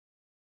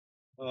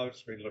I've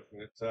just been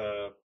looking at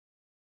the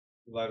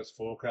latest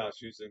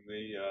forecast using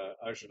the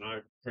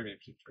Ocean-O premium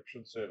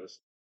subscription service.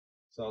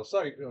 So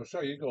I'll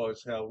show you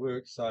guys how it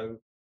works. So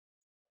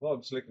if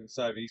I'm selecting,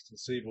 say, the eastern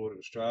seaboard of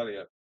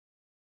Australia,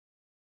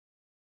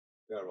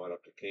 go right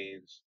up to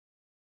Cairns.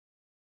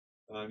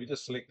 You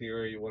just select the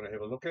area you want to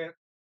have a look at.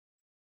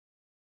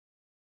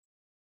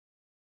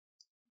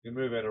 You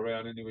move that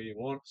around anywhere you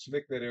want.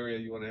 Select that area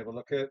you want to have a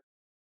look at,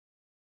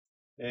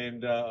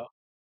 and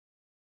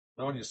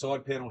on your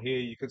side panel here,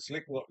 you can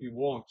select what you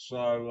want.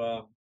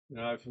 So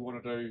if you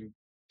want to do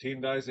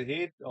 10 days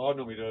ahead, I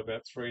normally do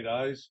about 3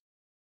 days.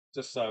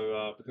 Just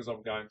so because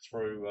I'm going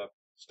through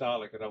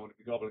Starlink, I don't want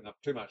to be gobbling up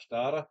too much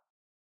data.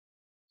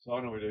 So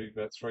I normally do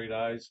about 3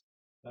 days.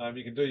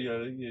 You can do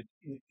your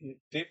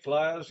depth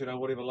layers,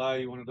 whatever layer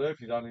you want to do.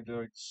 If you're only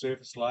doing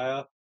surface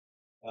layer,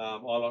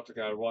 I like to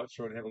go right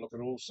through and have a look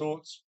at all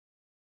sorts,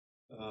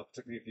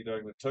 particularly if you're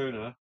doing the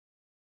tuna.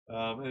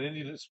 And then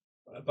you just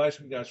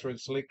basically go through and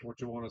select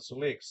what you want to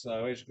select.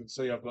 So as you can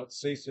see, I've got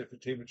sea surface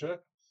temperature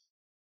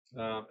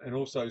and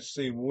also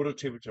sea water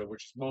temperature,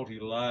 which is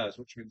multi-layers,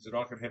 which means that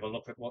I can have a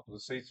look at what the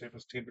sea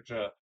surface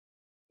temperature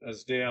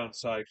is down,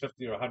 say,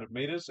 50 or 100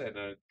 meters, and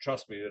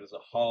trust me, it is a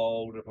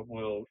whole different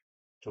world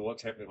to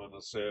what's happening on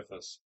the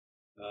surface.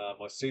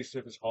 My sea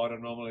surface height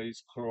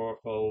anomalies,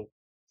 chlorophyll,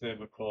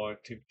 thermocline,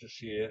 temperature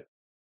shear,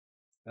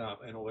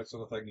 and all that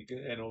sort of thing.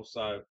 And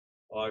also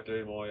I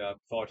do my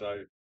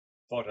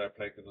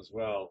phytoplankton as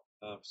well,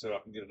 so I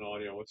can get an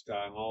idea of what's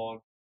going on.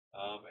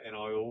 And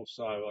I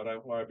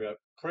don't worry about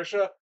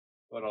pressure,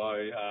 but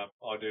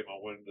I do my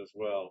wind as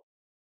well.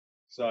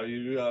 So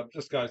you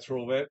just go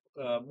through all that.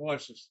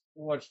 Once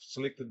you've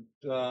selected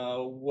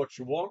what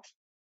you want,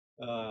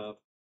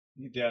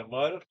 you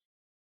download it.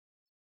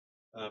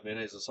 And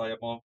as I say,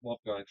 I'm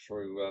going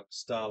through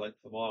Starlink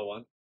for my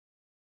one.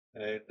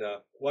 And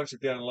once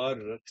you've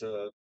downloaded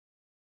it,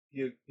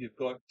 you've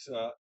got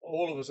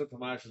all of this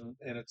information,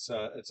 and it's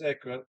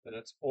accurate and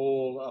it's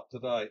all up to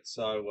date.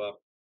 So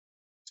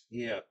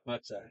yeah,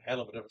 makes a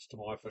hell of a difference to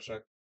my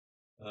fishing.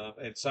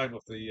 And same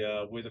with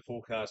the weather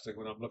forecasting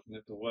when I'm looking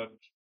at the wind.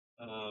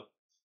 Um,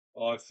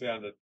 I've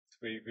found it to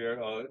be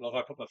like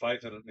I put my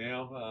faith in it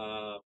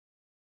now.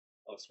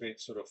 I've spent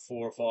sort of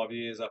 4 or 5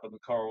 years up in the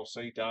Coral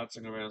Sea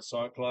dancing around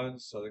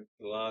cyclones. I think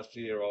the last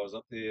year I was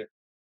up there, it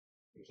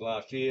was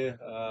last year,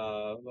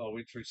 I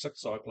went through 6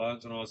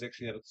 cyclones and I was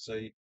actually out at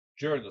sea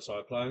during the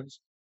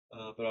cyclones.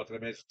 But I could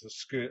imagine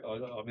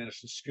I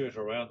managed to skirt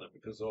around them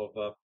because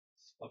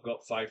I've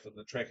got faith in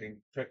the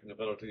tracking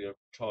ability of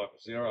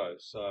TimeZero.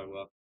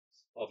 So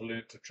I've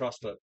learned to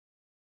trust it.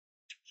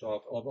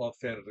 So I've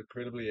found it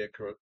incredibly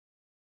accurate.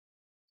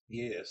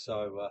 Yeah,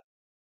 so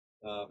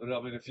but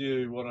I mean, if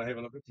you want to have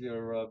a look at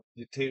your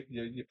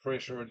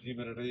pressure and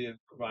humidity and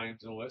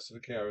rains and all that sort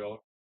of carry on,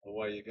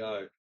 away you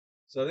go.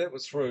 So that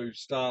was through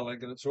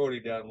Starlink, and it's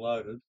already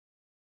downloaded.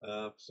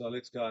 So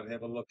let's go and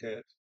have a look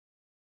at.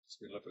 Let's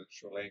be looking at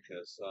Sri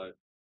Lanka. So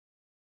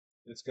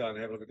let's go and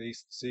have a look at the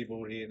eastern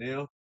seaboard here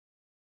now.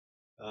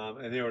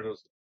 And there it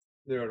is.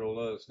 There it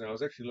all is. Now I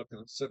was actually looking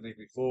at Sydney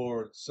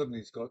before, and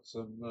Sydney's got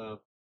some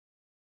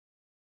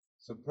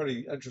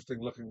pretty interesting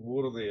looking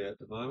water there at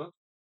the moment.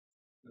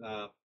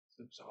 Uh,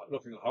 it's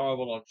looking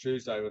horrible on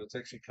Tuesday, but it's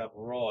actually come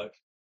right.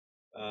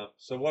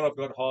 So what I've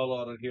got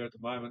highlighted here at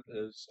the moment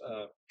is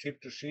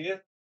temperature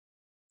shear,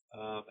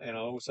 and I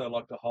also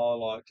like to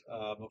highlight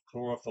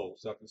chlorophyll,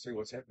 so I can see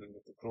what's happening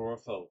with the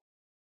chlorophyll.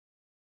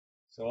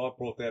 So I've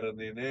brought that in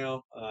there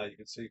now. You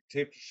can see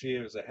temperature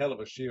shear is a hell of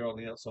a shear on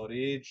the outside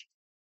edge,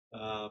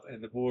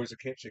 and the boys are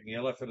catching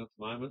yellowfin at the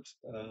moment.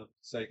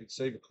 So you can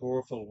see the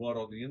chlorophyll right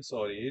on the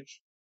inside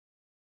edge,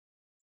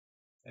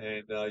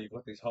 and you've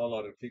got these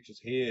highlighted features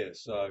here.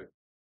 So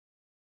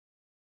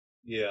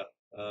yeah,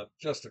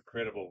 just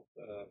incredible.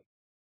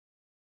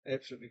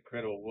 Absolutely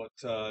incredible what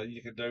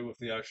you can do with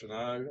the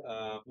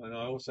Ocean-O. And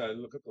I also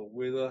look at the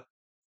weather.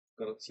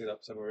 Got it set up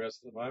somewhere else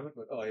at the moment,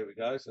 but oh, here we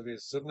go. So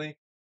there's Sydney.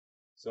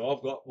 So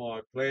I've got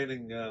my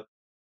planning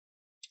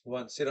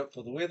one set up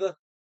for the weather,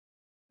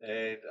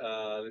 and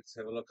let's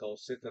have a look. I'll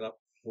set that up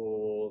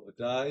for the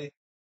day.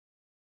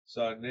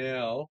 So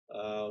now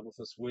with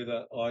this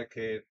weather, I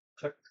can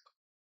click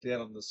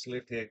down on this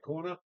left-hand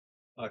corner.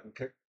 I can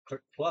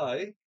click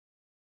play,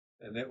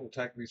 and that will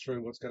take me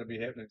through what's going to be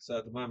happening. So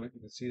at the moment,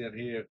 you can see down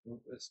here,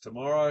 it's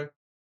tomorrow.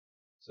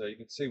 So you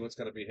can see what's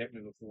going to be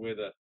happening with the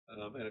weather,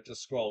 and it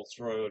just scrolls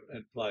through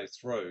and plays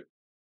through.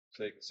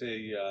 So you can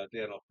see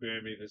down off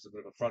Burmese, there's a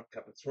bit of a front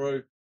coming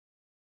through.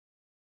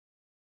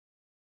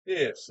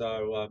 Yeah,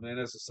 so and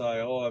as I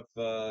say,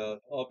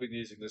 I've been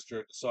using this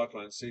during the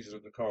cyclone season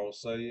in the Coral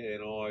Sea,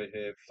 and I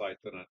have faith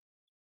in it.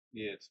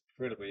 Yeah, it's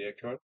incredibly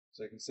accurate.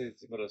 So you can see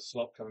there's a bit of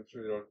slop coming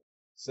through there on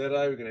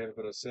Saturday. We're going to have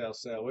a bit of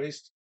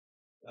south-southeast.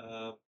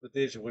 But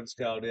there's your wind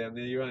scale down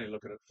there. You're only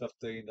looking at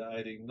 15 to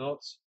 18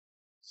 knots.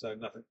 So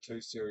nothing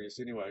too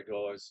serious anyway,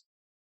 guys.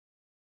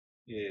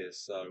 Yeah,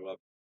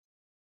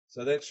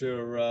 so that's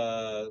your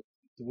the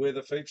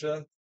weather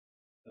feature.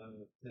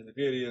 And the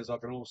beauty is I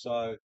can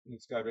also,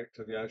 let's go back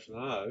to the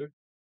Ocean-O.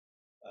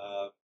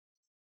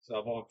 So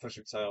if I'm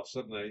fishing, say, off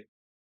Sydney,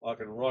 I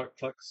can right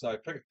click, so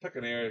pick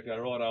an area, go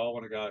right, I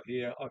want to go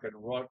here. I can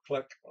right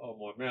click on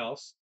my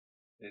mouse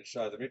and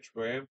show the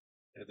metrogram,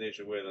 and there's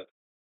your weather.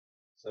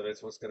 So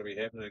that's what's going to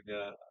be happening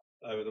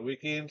over the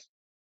weekend.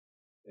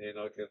 And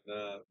I can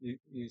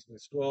use my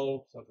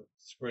scroll, so I can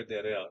spread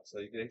that out. So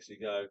you can actually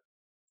go,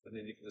 and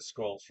then you can just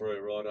scroll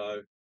through,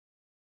 righto,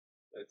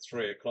 at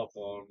 3 o'clock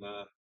on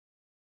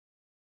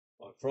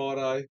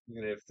Friday, you're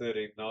going to have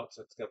 13 knots.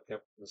 It's going to come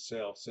from the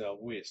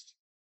southwest.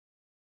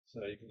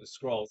 So you can just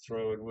scroll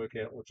through and work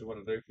out what you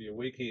want to do for your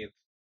weekend.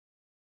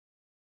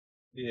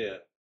 Yeah.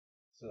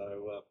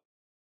 So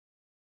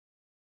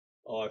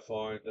I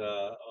find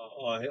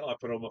I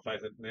put all my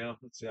faith in it now.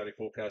 It's the only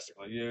forecasting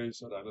I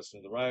use. I don't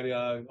listen to the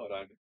radio. I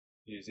don't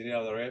use any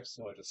other apps.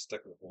 I just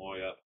stick with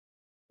my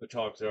the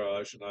TimeZero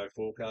Ocean-O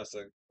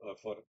forecasting. I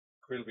find it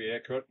incredibly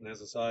accurate, and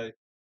as I say,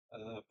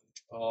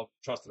 I've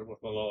trusted it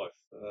with my life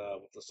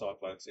with the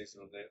cyclone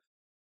season and that.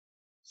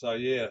 So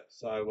yeah,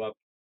 so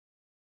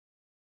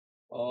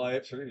I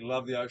absolutely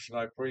love the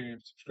Ocean-O Premium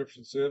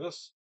subscription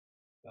service.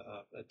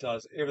 It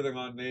does everything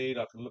I need.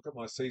 I can look at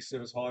my sea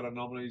surface height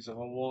anomalies if I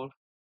want.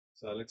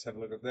 So let's have a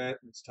look at that.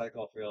 Let's take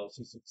off our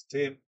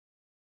C610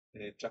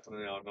 and chuck in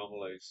our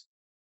anomalies.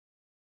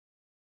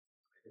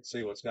 You can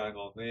see what's going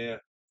on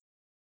there.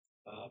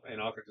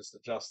 And I can just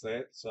adjust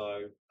that.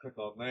 So click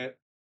on that.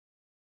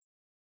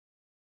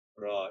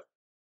 Right.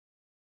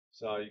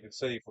 So you can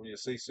see from your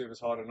sea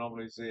surface height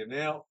anomalies there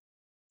now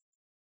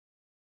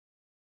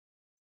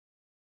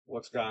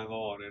what's going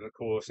on. And of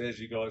course, as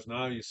you guys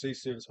know, your sea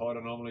surface height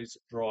anomalies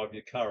drive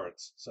your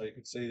currents. So you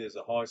can see there's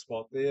a high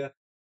spot there.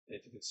 And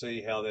you can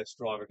see how that's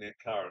driving that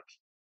current.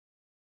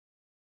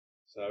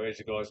 So as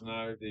you guys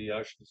know, the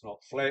ocean is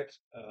not flat.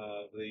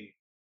 The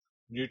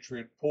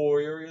nutrient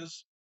poor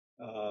areas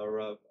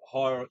are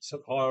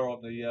sit higher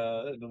on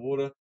the in the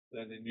water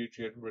than the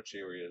nutrient rich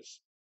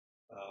areas.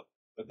 Uh,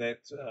 but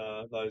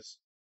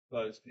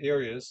those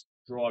areas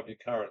drive your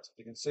currents.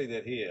 You can see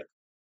that here.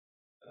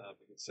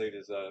 You can see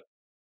there's a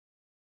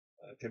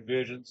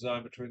convergence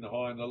zone between the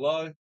high and the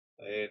low,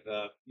 and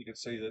you can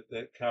see that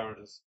that current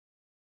is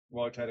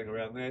rotating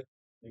around that.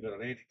 You've got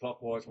an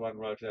anti-clockwise one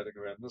rotating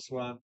around this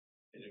one,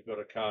 and you've got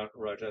a current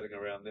rotating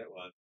around that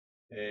one.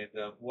 And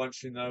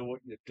once you know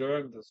what you're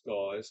doing with this,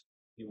 guys,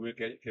 you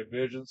work out your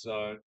convergence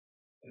zone,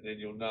 and then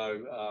you'll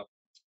know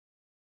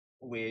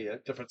where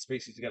different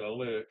species are going to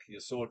lurk. Your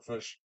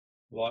swordfish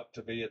like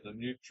to be in the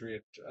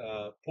nutrient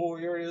poor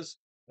areas,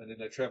 and then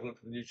they travel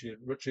into the nutrient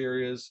rich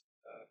areas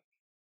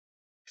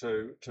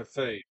to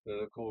feed. But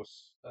of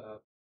course,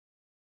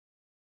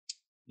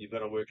 you've got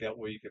to work out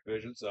where your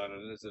convergence zone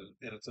is,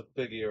 and it's a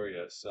big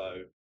area.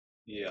 So,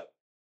 yeah,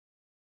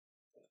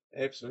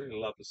 absolutely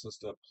love the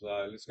system.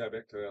 So let's go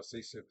back to our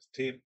C surface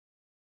 10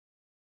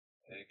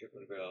 and get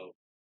rid of our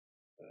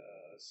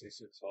C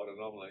surface height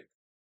anomaly.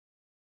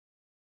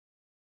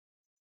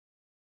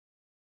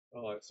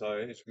 All right, so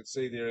as you can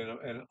see there,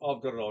 and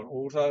I've got it on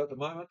auto at the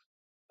moment.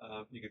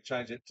 You can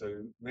change it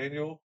to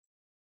manual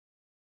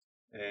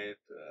and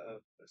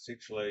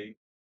essentially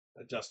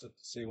adjust it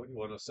to see what you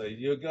want to see.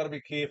 You've got to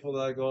be careful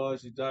though,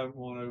 guys. You don't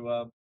want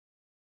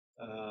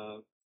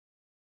to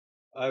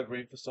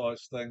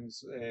overemphasize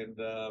things and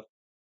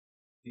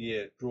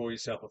yeah, draw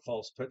yourself a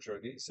false picture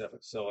and get yourself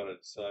excited.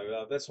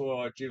 So that's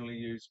why I generally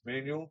use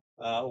manual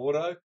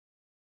auto.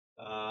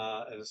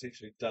 It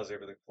essentially does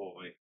everything for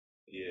me.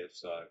 Yeah,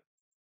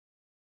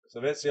 so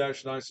that's the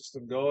Ocean-O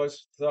system,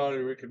 guys.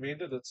 Thoroughly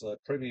recommended. It's a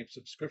premium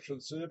subscription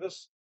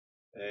service,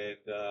 and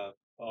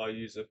I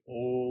use it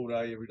all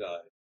day, every day.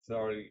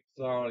 Thoroughly.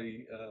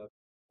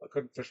 I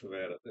couldn't fish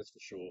without it. That's for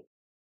sure.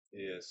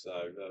 Yeah.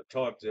 So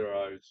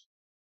TimeZero's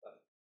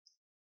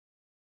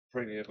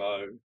Premium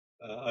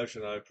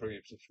Ocean-O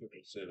premium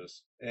subscription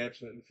service,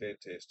 absolutely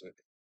fantastic.